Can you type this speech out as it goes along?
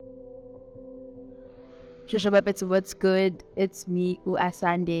Shoshabapetsu, what's good? It's me,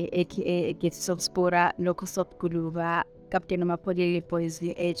 Asande, aka Getsospora, Nokosopkuluva, Captain Mapoli Boys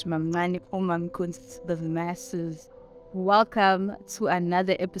VH, Mamani Omam Kunst, the masses. Welcome to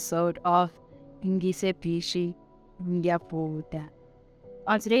another episode of Ngise Bishi Ngiyabuda.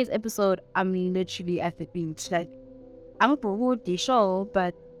 On today's episode, I'm literally at the beach. Like, I'm a Buhudi show,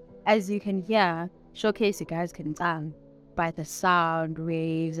 but as you can hear, showcase you guys can dance by the sound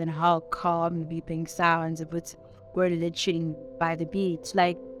waves and how calm everything sounds. But we're literally by the beach.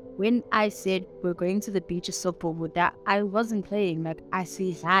 Like when I said we're going to the beach so that I wasn't playing. Like I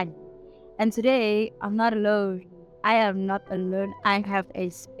see sand. And today I'm not alone. I am not alone. I have a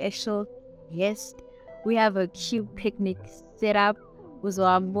special guest. We have a cute picnic set up with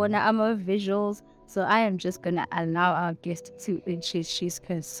our visuals. So I am just gonna allow our guest to introduce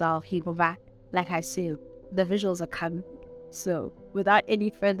herself. He go back. Like I said, the visuals are coming. So, without any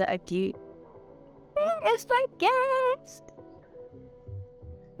further ado, it's my guest.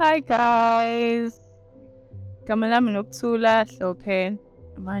 Hi guys, Nokuthula Hlophe.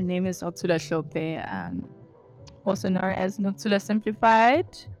 My name is Nokuthula Hlophe, also known as Nokuthula Simplified.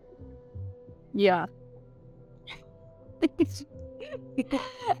 Yeah. I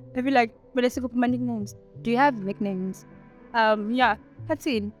feel like, but let's go for my nicknames. Do you have nicknames? Yeah,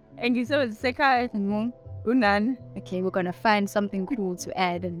 Katin. And you said Sekai. Unan. Okay, we're gonna find something cool to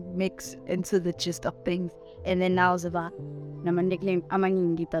add and mix into the gist of things. And then now it's about my nickname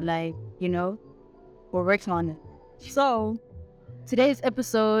Amangita, like, we're working on it. So today's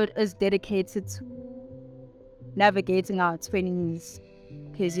episode is dedicated to navigating our 20s.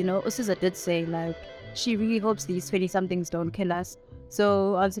 Because Usiza did say she really hopes these 20-somethings don't kill us.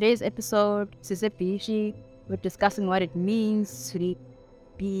 So on today's episode, we're discussing what it means to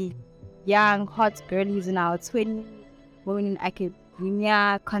be young, hot girlies in our 20s, women in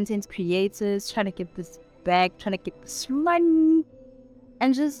academia, content creators, trying to get this bag, trying to get this money,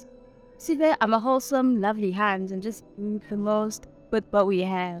 and just see that I'm a wholesome, lovely hand and just do the most with what we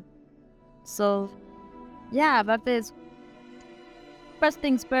have. So, yeah, but there's first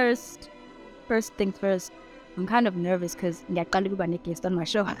things first. I'm kind of nervous because I can't do my guest on my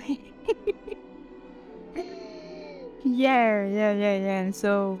show. Yeah.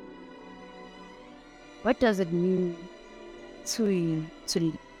 So, what does it mean to be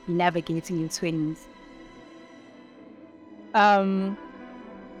navigating your 20s?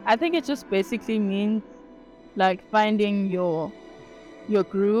 I think it just basically means finding your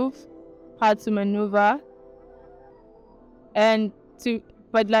groove, how to maneuver,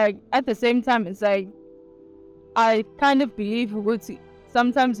 but at the same time, it's I kind of believe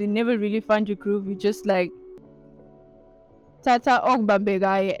sometimes you never really find your groove. You just tata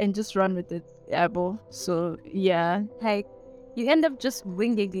ogbabega and just run with it. So yeah, you end up just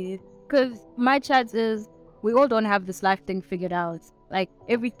winging it. Because my chance is we all don't have this life thing figured out.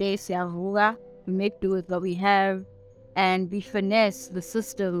 Every day, we make do with what we have, and we finesse the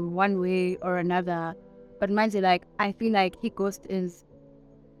system one way or another. But mine's I feel like he ghost is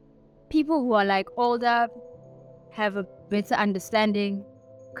people who are older have a better understanding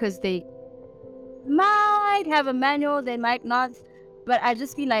because they might have a manual, they might not. But I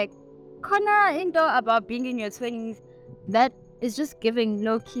just feel like Kona into about being in your 20s, that is just giving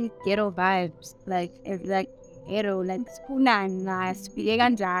low-key ghetto vibes. Ghetto, and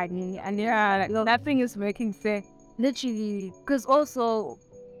yeah, nothing is making sense. Literally, because also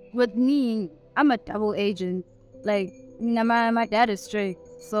with me, I'm a double agent. My dad is straight,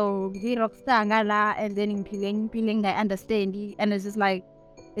 so he rocks and then in peeling, I understand, and it's just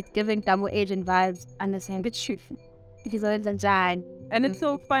it's giving double agent vibes. Understand the truth. It is always a giant. And it's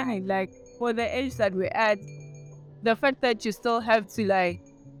so funny, for the age that we're at, the fact that you still have to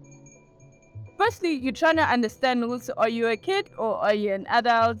firstly, you're trying to understand also, are you a kid or are you an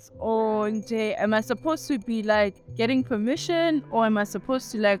adult? Or am I supposed to be getting permission, or am I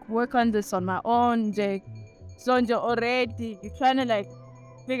supposed to work on this on my own? So already you're trying to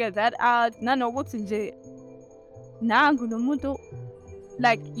figure that out. What's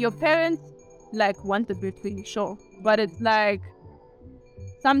your parents want the best thing, sure, but it's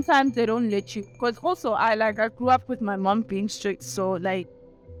sometimes they don't let you, because also I grew up with my mom being strict, so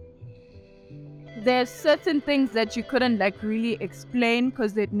there's certain things that you couldn't really explain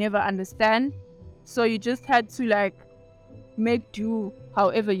because they'd never understand, so you just had to make do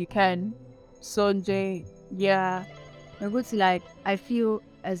however you can. So yeah, I feel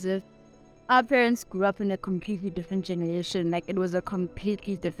as if our parents grew up in a completely different generation. It was a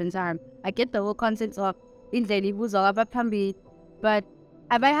completely different time. I get the whole concept of indlela ibuzwa kwabaphambili, but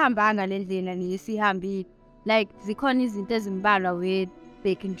abayihambanga le ndlela nesihambi zikhona izinto ezimbalwa wethu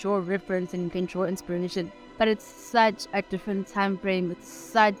they can draw reference and you can draw inspiration. But it's such a different time frame, it's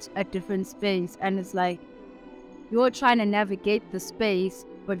such a different space, and it's like you're trying to navigate the space,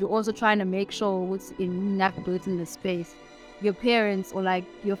 but you're also trying to make sure what's in navigating the space. Your parents or like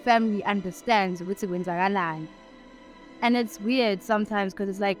your family understands what's in Zagalan. And it's weird sometimes because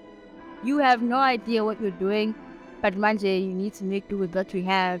it's like you have no idea what you're doing, but manje you need to make do with what you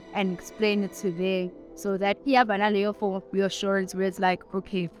have and explain it to them so that you have another form of reassurance where it's like,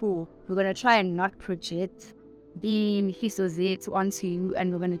 okay, cool, we're gonna try and not project being history onto you,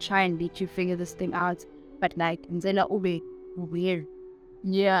 and we're gonna try and let you figure this thing out. But like Nzela Ube weird.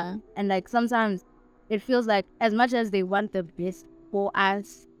 Yeah. And like sometimes it feels like as much as they want the best for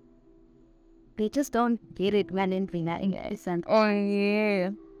us, they just don't get it when in and Oh yeah.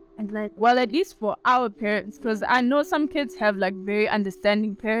 and like Well, at least for our parents, because I know some kids have like very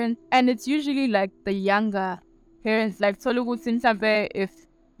understanding parents, and it's usually like the younger parents. Like Tolugu Sintabe, if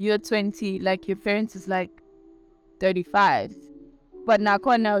you're 20, like your parents is like 35. But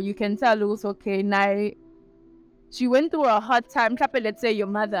now you can tell it's okay. Now she went through a hard time. Let's say your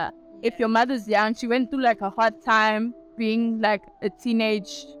mother. If your mother's young, she went through like a hard time being like a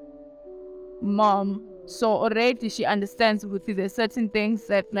teenage mom. So already she understands with there's certain things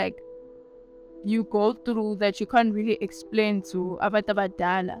that like you go through that you can't really explain to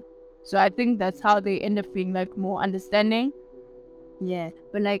Abatabadala. So I think that's how they end up being like more understanding. yeah.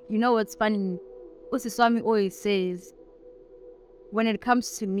 But like you know what's funny? Usiswami always says, when it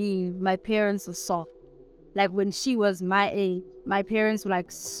comes to me, my parents are soft. Like when she was my age, my parents were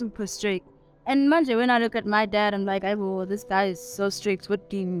like super strict. And manje, when I look at my dad, I'm like, oh, this guy is so strict. What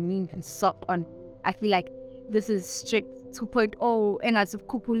do you mean he's soft on? I feel like this is strict 2.0 and as of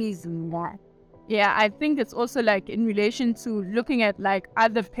kupulism that. Yeah, I think it's also like in relation to looking at like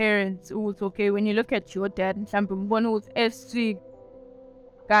other parents who's okay. When you look at your dad and something, one who's strict,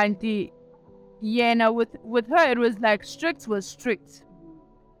 Gandhi. Yeah, now with her it was like strict was strict.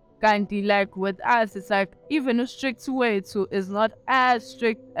 Gandhi, like with us, it's like even a strict way to is not as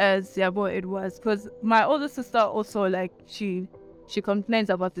strict as Yabo it was. Because my older sister also like she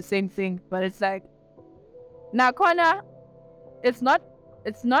complains about the same thing, but it's like now Kona, it's not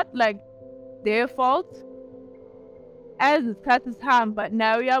like their fault as it passes time, but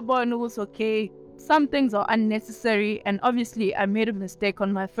now Yabo knows okay, some things are unnecessary, and obviously I made a mistake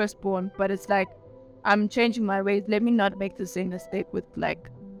on my firstborn, but it's like I'm changing my ways. Let me not make the same mistake with like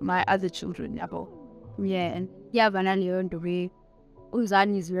my other children, Yabo. Yeah, and yeah, Vanali on the way.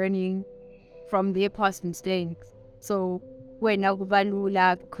 Uzani is learning from their past mistakes. So when now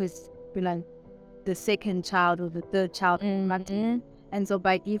Vanula, because like the second child or the third child, and so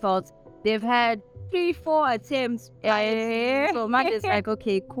by default they've had 3-4 attempts. So man is like,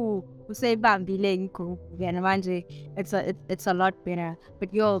 okay, cool. We say bambi cool. It's a lot better.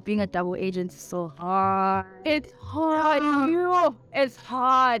 But being a double agent is so hard. It's hard. It's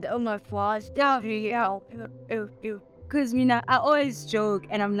hard. Oh my gosh. Because I always joke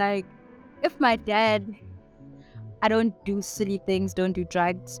and I'm like, if my dad, I don't do silly things, don't do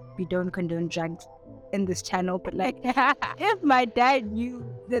drugs, we don't condone drugs in this channel, but like if my dad knew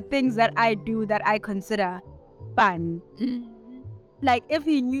the things that I do that I consider fun, like if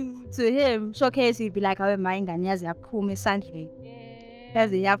he knew to him, showcase he'd be like, oh my god, yes, I pull me Sunday.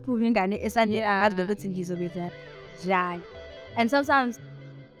 Yes, I pull me Sunday. I have the little he's over there. Yeah. And sometimes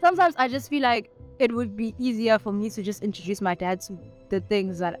I just feel like it would be easier for me to just introduce my dad to the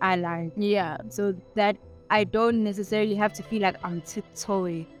things that I like. Yeah. So that I don't necessarily have to feel like I'm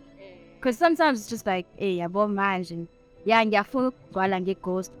tiptoeing. Because sometimes it's just like, hey, I won't imagine. Yeah, and you're full and get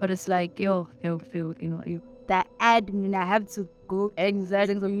ghost, but it's like, you that admin, I have to go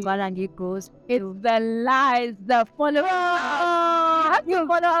exactly and get ghost. It's the lies, the follow up. You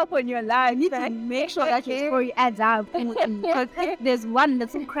follow up on your life. You need to make sure that your story adds up. Because if there's one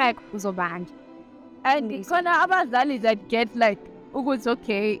little crack, who's a band. And it's gonna abazali that get like, oh, it's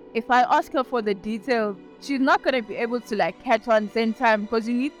okay. If I ask her for the details, she's not gonna be able to like catch on same time because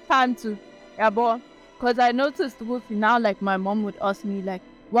you need time to because I noticed with now like my mom would ask me like,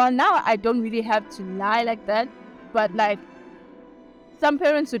 well now I don't really have to lie like that, but like some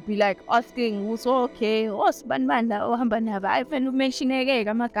parents would be like asking who's okay, and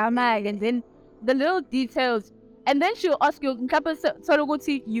then the little details, and then she'll ask you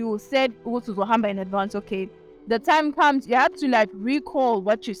you said in advance, okay, the time comes you have to like recall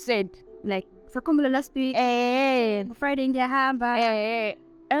what you said, like last week, Friday in the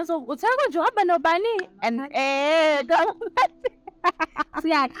and so what's going to happen nobody and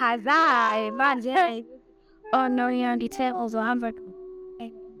oh no, yeah, details or hamburger.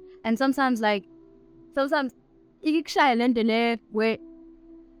 And sometimes you shy where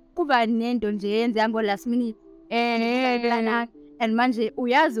kuba nento nje yenza last minute and manje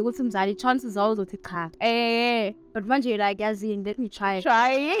uyazi ukuthi umzali chances zawo uzothi cha but manje like yazini let me try it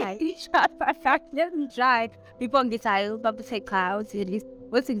let me try it before ngithi hayi baba say cha uthi at least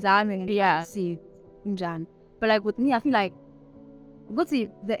what's exam see njani but like with me I feel like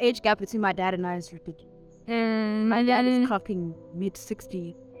the age gap between my dad and I is ridiculous. My dad is clocking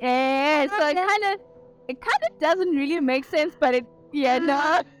mid-60s. So it kind of doesn't really make sense, but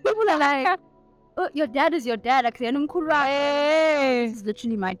no. People are like, oh, your dad is your dad. Like, this is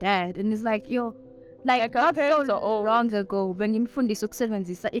literally my dad. And it's like, yo, like so long ago, when you fundiswa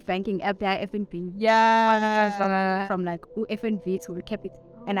ukusebenzisa i-banking app FNB. Yeah. From like FNB to Capit.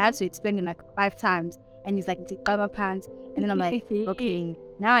 And I had to explain it like 5 times. And he's like, cover pants. And then I'm like, okay,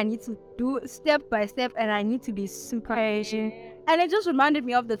 now I need to do step by step and I need to be super patient. And it just reminded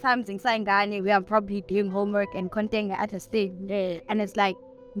me of the times in Sangani where I'm probably doing homework and content at a stage. And it's like,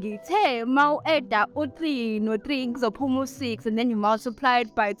 ngithe mawueda u3 no3 kuzophuma u6 and then you multiply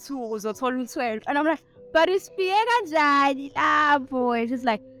it by 2 uzothola u12. And I'm like, but it's kanjani lapho. It's just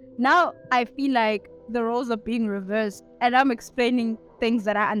like, now I feel like the roles are being reversed and I'm explaining things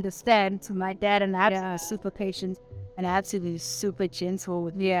that I understand to my dad and I have to be super patient and I have to be super gentle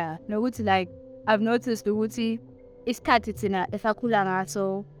with Nokuthi like I've noticed ukuthi isikhathi thina esakhula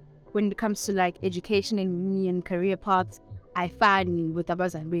ngaso when it comes to like education and career paths I find with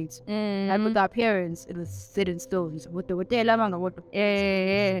abazali bethu and with our parents it was set in stone udokotela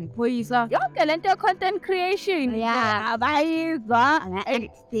amangaphoyisa yonke lento content creation bayizwa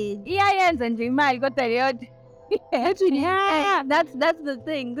iyayenza nje imali kodwa leyo that's the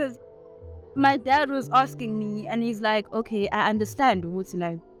thing because my dad was asking me and he's like okay I understand what's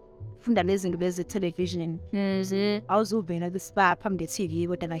like funda lezinto beze television awuzuvela kuspa phambi TV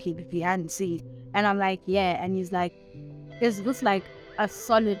kodwa like behind the scenes and I'm like yeah and he's like is this like a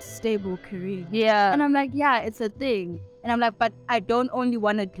solid stable career and I'm like yeah it's a thing and I'm like but I don't only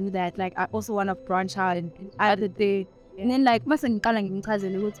want to do that like I also want to branch out and do other things and then like mase ngiqala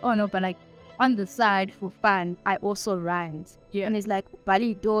ngimchazele ukuthi oh no but like on the side for fun I also rhymes and it's like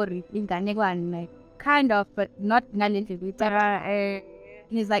bali dori inganekwane like kind of but not ngalendlela and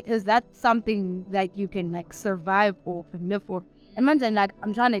he's like is that something that you can like survive or live for and then like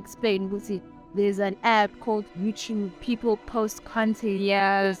I'm trying to explain ukuthi there's an app called YouTube. People post content.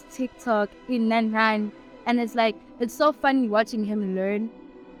 There's TikTok, in and it's like it's so funny watching him learn,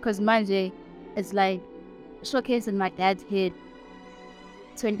 because manje it's like showcasing my dad's head.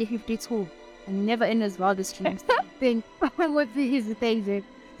 2052, and never in his wildest dreams think what his things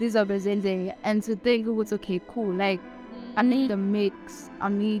these are presenting, and to think what's okay, cool. Like I need the mix. I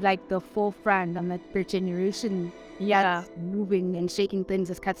need like the forefront. I'm like the generation. Moving and shaking things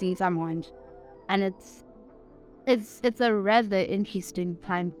as cutting someone. And it's a rather interesting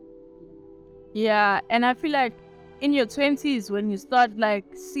time. Yeah, and I feel like in your 20s when you start like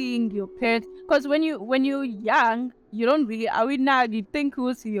seeing your parents, because when you're young, you don't really. You think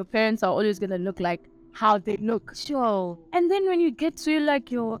your parents are always gonna look like how they look. Sure. And then when you get to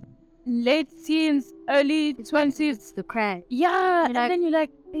like your late teens, early 20s, it's the crack. Yeah, and then you're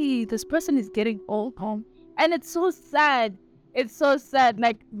like, hey, this person is getting old, and it's so sad. It's so sad,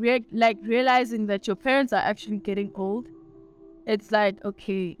 like realizing that your parents are actually getting old. It's like,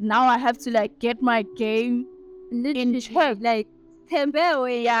 okay, now I have to like get my game in check. Like, that's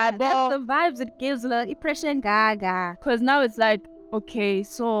the vibes it gives, like impression gaga. Because now it's like, okay,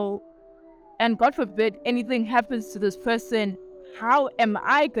 so, and God forbid anything happens to this person, how am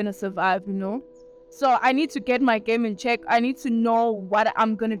I gonna survive, So I need to get my game in check. I need to know what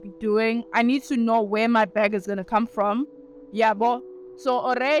I'm gonna be doing. I need to know where my bag is gonna come from. Yeah, but so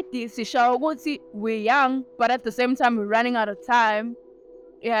already, we're young, but at the same time, we're running out of time.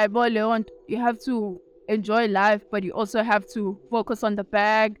 Yeah, but you have to enjoy life, but you also have to focus on the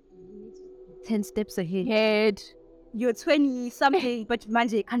bag. 10 steps ahead. You're 20 something, but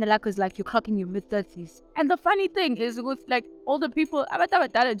manje kind of like you're clocking your mid-30s. And the funny thing is, with like all the people, you're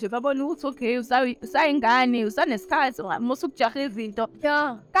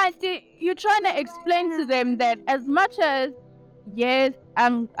trying to explain to them that as much as yes,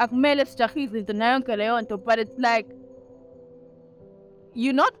 but it's like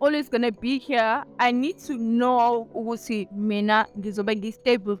you're not always gonna be here. I need to know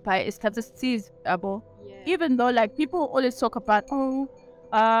stable by even though like people always talk about in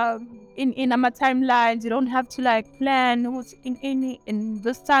our timelines you don't have to like plan in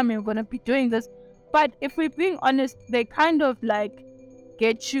this time you're gonna be doing this, but if we're being honest they kind of like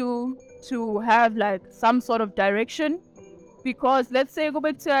get you to have like some sort of direction, because let's say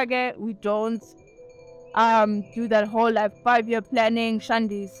we don't do that whole like 5-year planning,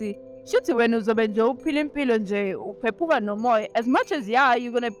 shandisi. Shuthi when uzobe nje uphila impilo nje uphephuka nomoya. As much as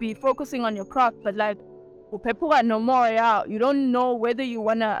you're gonna be focusing on your craft, but like uphephuka nomoya, you don't know whether you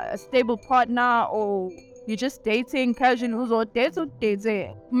want a stable partner or you're just dating casually.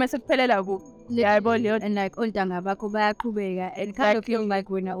 Uzodate mase kuphelela kuphi. Yabo leyo. And like ontanga bakho bayaqhubeka and kind of feel like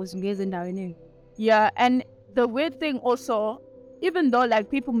wena uzungeza endaweni. Yeah, and the weird thing also, even though like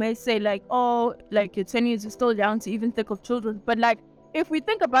people may say like, oh, like your 20s is still young to even think of children, but like if we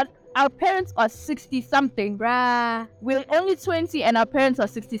think about our parents are 60 something, Bruh. we're only 20 and our parents are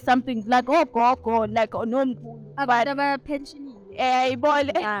 60 something, like oh god, like oh no, But pension. hey boy,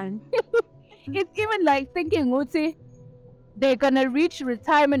 it's even like thinking Uti, they're gonna reach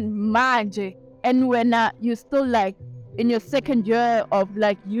retirement manje, and when you're still like in your second year of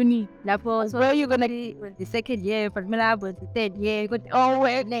like uni, So where you're gonna be with the second year, but with the third year, good. oh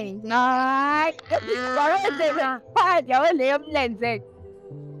wait,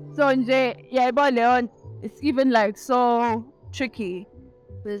 so nje yabo leon, it's even like so tricky.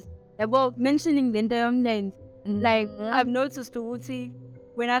 Because about mentioning the entire lens, like I've noticed to Uti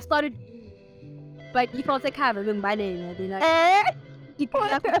when I started, but you can't take have a by then. They're like, you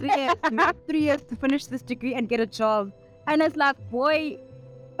have 3 years to finish this degree and get a job. And it's like, boy,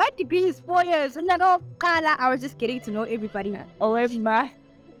 my degree is 4 years. And like, oh, I was just getting to know everybody. Oh my,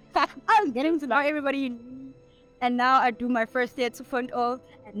 I was getting to know everybody. And now I do my first year 2.0.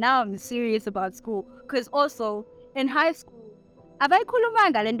 And now I'm serious about school. Because also, in high school,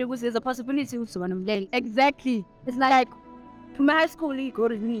 there's a possibility to one of exactly. It's like, to my high school, you go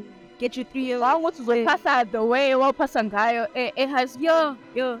to me. Get you 3 years. I want to pass out the way what person guy it has yo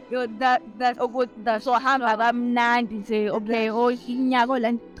that's a good that's so I'm 90 say okay oh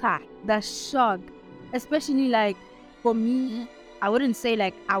That's shock. Especially like for me, I wouldn't say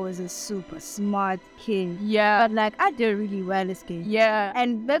like I was a super smart kid. yeah, But like I did really well this kid. yeah,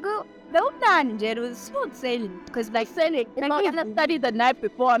 And it was smooth sailing. Because like if I'm gonna study the night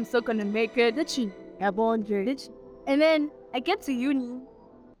before I'm still gonna make it. literally. And then I get to uni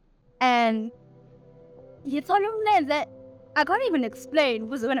and you told him that I can't even explain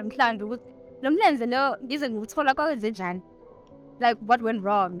was when I'm trying to like what went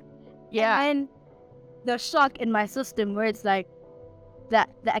wrong. Yeah, And the shock in my system where it's like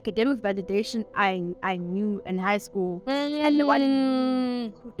that the academic validation I knew in high school and the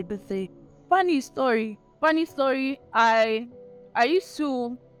one funny story. I used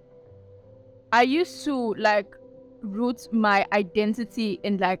to like root my identity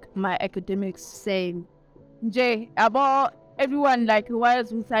in like my academics. same. Jay, about everyone like who was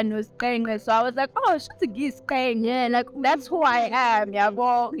staying, so I was like, oh, shut the geese staying. Yeah, like That's who I am, yeah,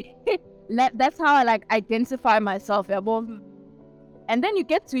 but that's how I like identify myself, yeah, but. And then you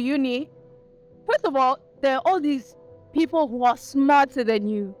get to uni. First of all, there are all these people who are smarter than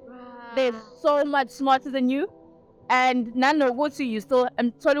you. They're so much smarter than you. And nano guti you still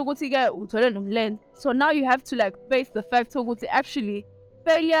learn. So now you have to like face the fact that actually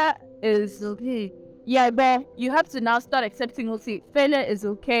failure is okay. yeah, but you have to now start accepting failure is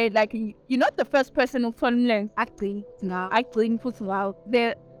okay. Like you're not the first person who learn Acting now. acting put out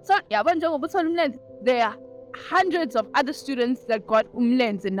there. So yeah, there are hundreds of other students that got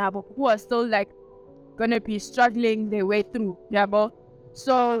umlens in Nabo who are still like gonna be struggling their way through. Yeah, but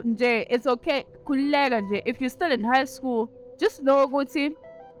so Jay, it's okay. If you're still in high school, just know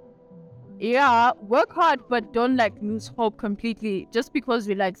yeah, work hard, but don't like lose hope completely. Just because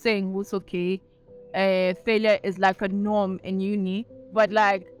we're like saying it's okay, failure is like a norm in uni, but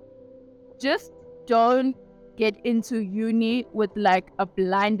like just don't get into uni with like a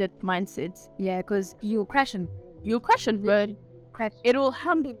blinded mindset. Yeah, because you'll crash, But it'll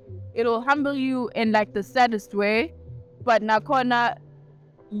humble you in like the saddest way, but nakona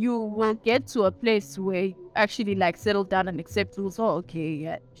you will get to a place where you actually like settle down and accept rules. Oh, okay,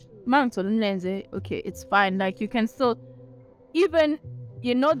 yeah, okay, it's fine. Like you can still, even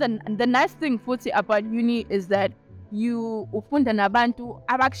the nice thing about uni is that you ufunda nabantu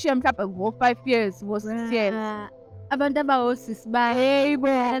abakushiya mhlawumbe ngo 5 years was 6 years. Abantu abawosisi Hey,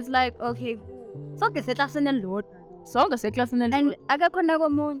 bro. it's like okay, sonke seklasini elilodwa. Sonke seklasini And akakhona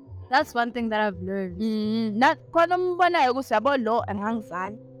komunye. That's one thing that I've learned. khona umbonayo ukuthi yabo lo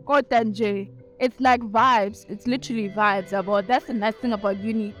angangizali kodwa nje it's like vibes. It's literally vibes. About that's the nice thing about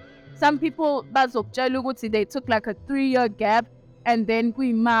uni. Some people bazokutshela ukuthi they took like a 3-year gap and then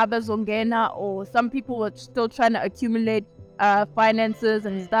kuyima bazongena, or some people were still trying to accumulate finances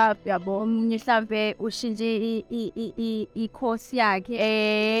and stuff. Yabo Omunye mhlambe ushintshe i-course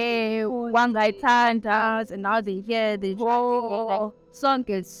yakhe wangayithanda and now they here they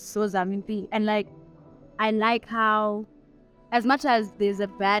sonke sozama impilo. And like I like how, as much as there's a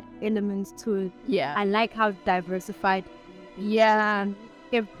bad element to it, Yeah. I like how diversified Yeah.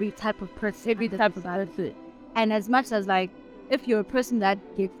 every type of person. Every type of person. And as much as like, if you're a person that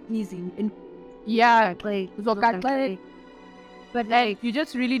gets easy in Yeah. play, Play. but like You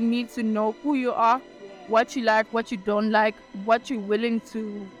just really need to know who you are, what you like, what you don't like, what you're willing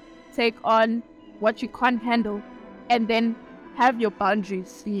to take on, what you can't handle, and then have your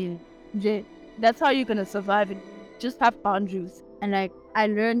boundaries. Yeah. That's how you're gonna survive it. Just have boundaries. and like I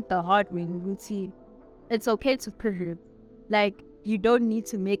learned the hard way in routine. It's okay to pivot. Like you don't need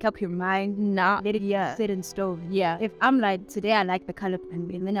to make up your mind now. Let it sit in stone. Yeah. If I'm like today I like the color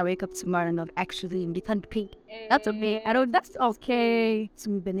pink, and then I wake up tomorrow and I'm actually in the pink. That's okay. I don't. That's okay.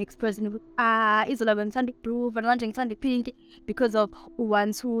 So the next person, is 11 Sunday blue, but wanting Sunday pink because of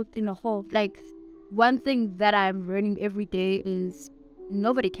ones who in a whole. Like one thing that I'm learning every day is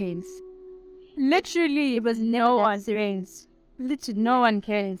nobody cares. Literally, It was never that serious. Literally, no one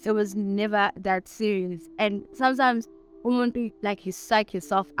cares. It was never that serious. And sometimes women be like you psych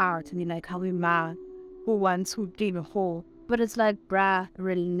yourself out and you're like, how we mad? Who wants who did a hole? But it's like, bruh,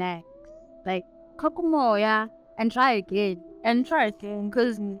 relax. Like, couple more, yeah, and try again.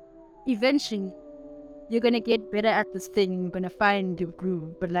 Because eventually you're gonna get better at this thing. You're gonna find the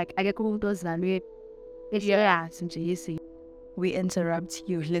groove. But like, I get all those it's yeah, since you see. We interrupt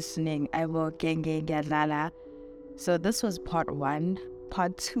you listening. I will genge gadlala. So this was part 1.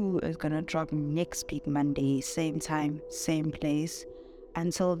 Part 2 is gonna drop next week Monday, same time, same place.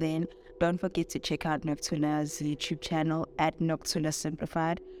 Until then, don't forget to check out Nokuthula's YouTube channel at Nokuthula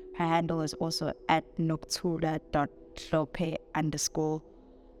Simplified. Her handle is also at nokuthula.hlophe_.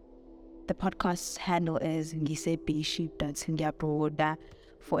 The podcast handle is ngisebishop.ngiyabroda.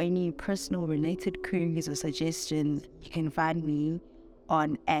 For any personal related queries or suggestions, you can find me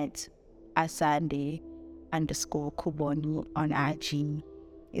on at asande_kuboni on IG.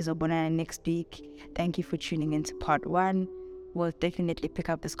 Izobona next week. Thank you for tuning into part 1. We'll definitely pick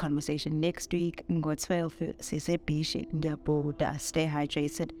up this conversation next week. Stay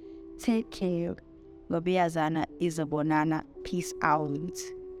hydrated. Take care. Lobiyazana Izobonana. Peace out.